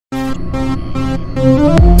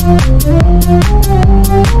What's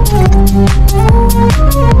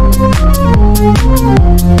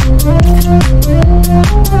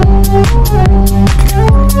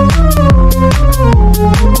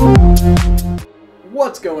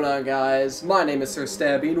going on, guys? My name is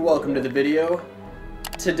Sir.Stabby and welcome to the video.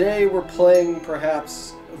 Today we're playing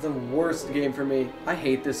perhaps the worst game for me. I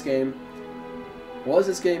hate this game. What is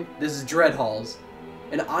this game? This is Dreadhalls.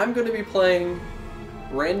 And I'm going to be playing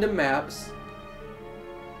random maps.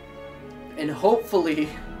 And hopefully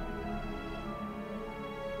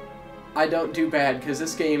I don't do bad, because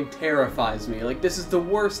this game terrifies me. Like, this is the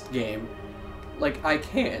worst game. Like, I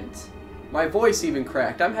can't. My voice even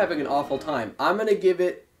cracked. I'm having an awful time. I'm gonna give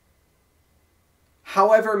it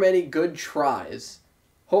however many good tries.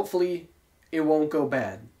 Hopefully it won't go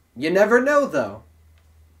bad. You never know, though,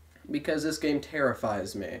 because this game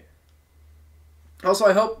terrifies me. Also,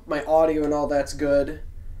 I hope my audio and all that's good.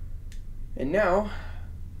 And now,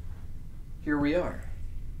 here we are.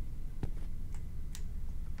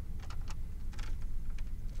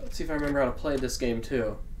 Let's see if I remember how to play this game,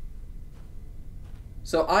 too.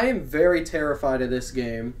 So, I am very terrified of this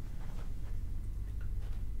game.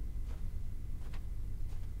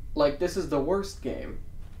 Like, this is the worst game.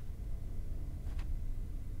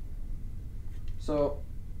 So,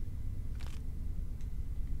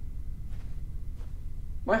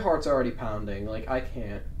 my heart's already pounding. Like, I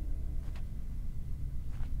can't.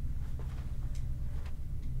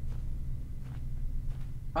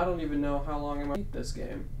 I don't even know how long I'm gonna beat this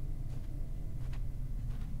game.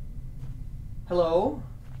 Hello?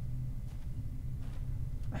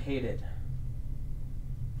 I hate it.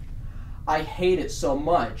 I hate it so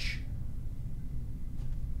much.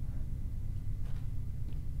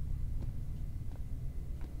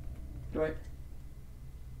 Do I?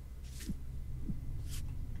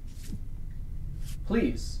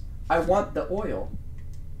 Please, I want the oil.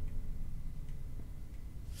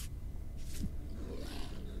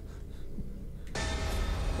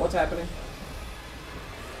 What's happening?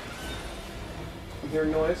 I'm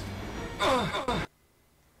hearing noise.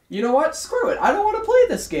 You know what? Screw it. I don't want to play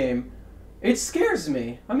this game. It scares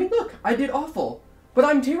me. I mean, look, I did awful. But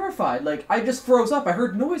I'm terrified. Like, I just froze up. I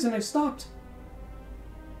heard noise and I stopped.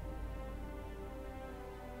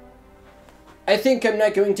 I think I'm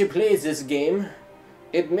not going to play this game.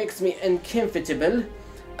 It makes me uncomfortable.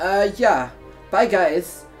 Yeah. Bye,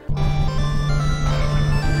 guys.